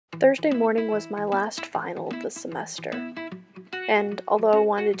Thursday morning was my last final of the semester, and although I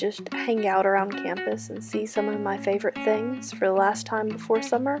wanted to just hang out around campus and see some of my favorite things for the last time before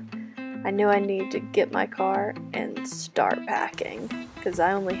summer, I knew I needed to get my car and start packing, because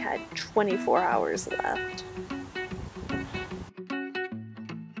I only had 24 hours left.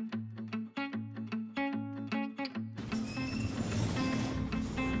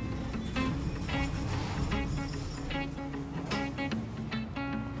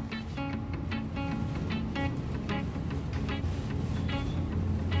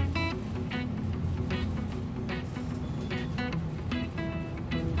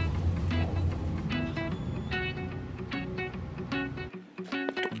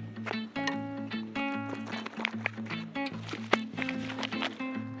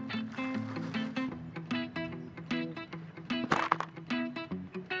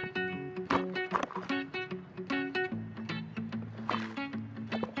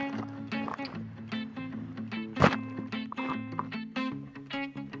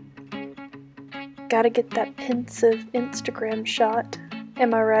 Gotta get that pensive Instagram shot,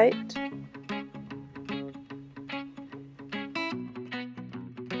 am I right?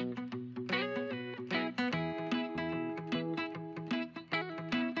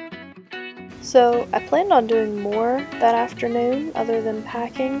 So I planned on doing more that afternoon other than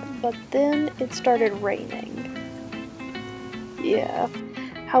packing, but then it started raining. Yeah.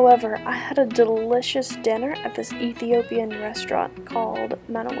 However, I had a delicious dinner at this Ethiopian restaurant called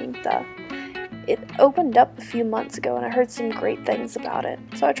Manawinta. It opened up a few months ago and I heard some great things about it,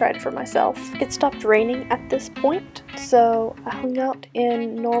 so I tried it for myself. It stopped raining at this point, so I hung out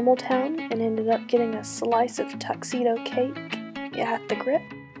in Normal Town and ended up getting a slice of tuxedo cake at the Grit.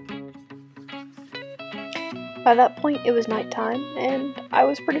 By that point it was nighttime and I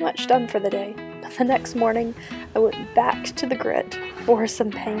was pretty much done for the day. But the next morning I went back to the Grit for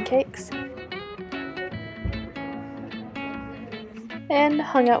some pancakes and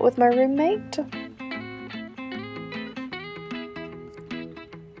hung out with my roommate.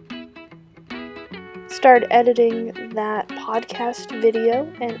 Started editing that podcast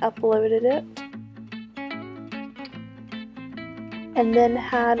video and uploaded it. And then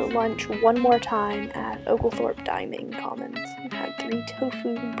had lunch one more time at Oglethorpe Dining Commons and had 3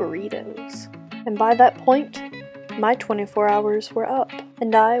 tofu burritos. And by that point, my 24 hours were up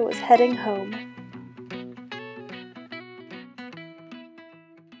and I was heading home.